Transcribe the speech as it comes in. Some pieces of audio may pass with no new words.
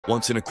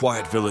Once in a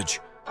quiet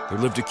village, there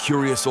lived a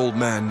curious old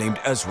man named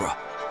Ezra.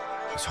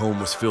 His home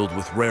was filled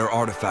with rare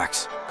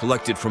artifacts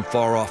collected from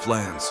far-off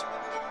lands.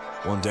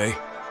 One day,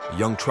 a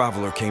young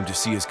traveler came to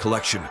see his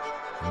collection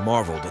and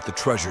marveled at the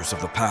treasures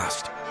of the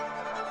past.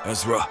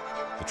 "Ezra,"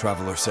 the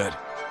traveler said,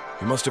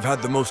 "you must have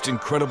had the most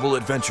incredible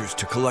adventures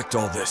to collect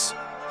all this."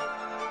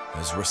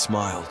 Ezra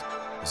smiled,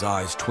 his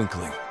eyes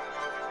twinkling.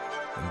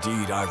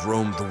 "Indeed, I've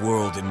roamed the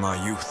world in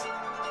my youth,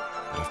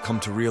 but I've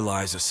come to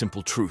realize a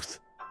simple truth."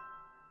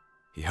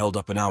 He held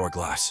up an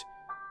hourglass.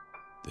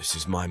 "This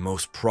is my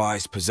most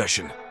prized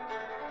possession."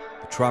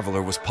 The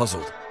traveler was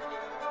puzzled.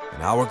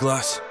 "An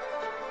hourglass?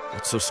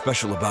 What's so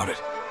special about it?"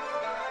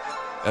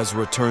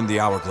 Ezra turned the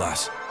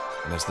hourglass,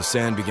 and as the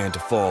sand began to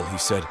fall, he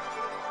said,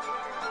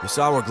 "This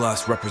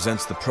hourglass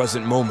represents the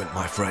present moment,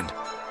 my friend.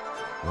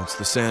 Once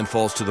the sand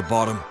falls to the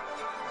bottom,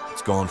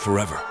 it's gone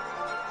forever.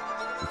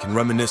 We can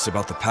reminisce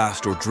about the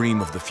past or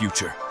dream of the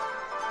future,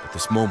 but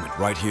this moment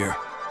right here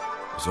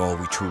is all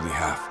we truly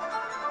have."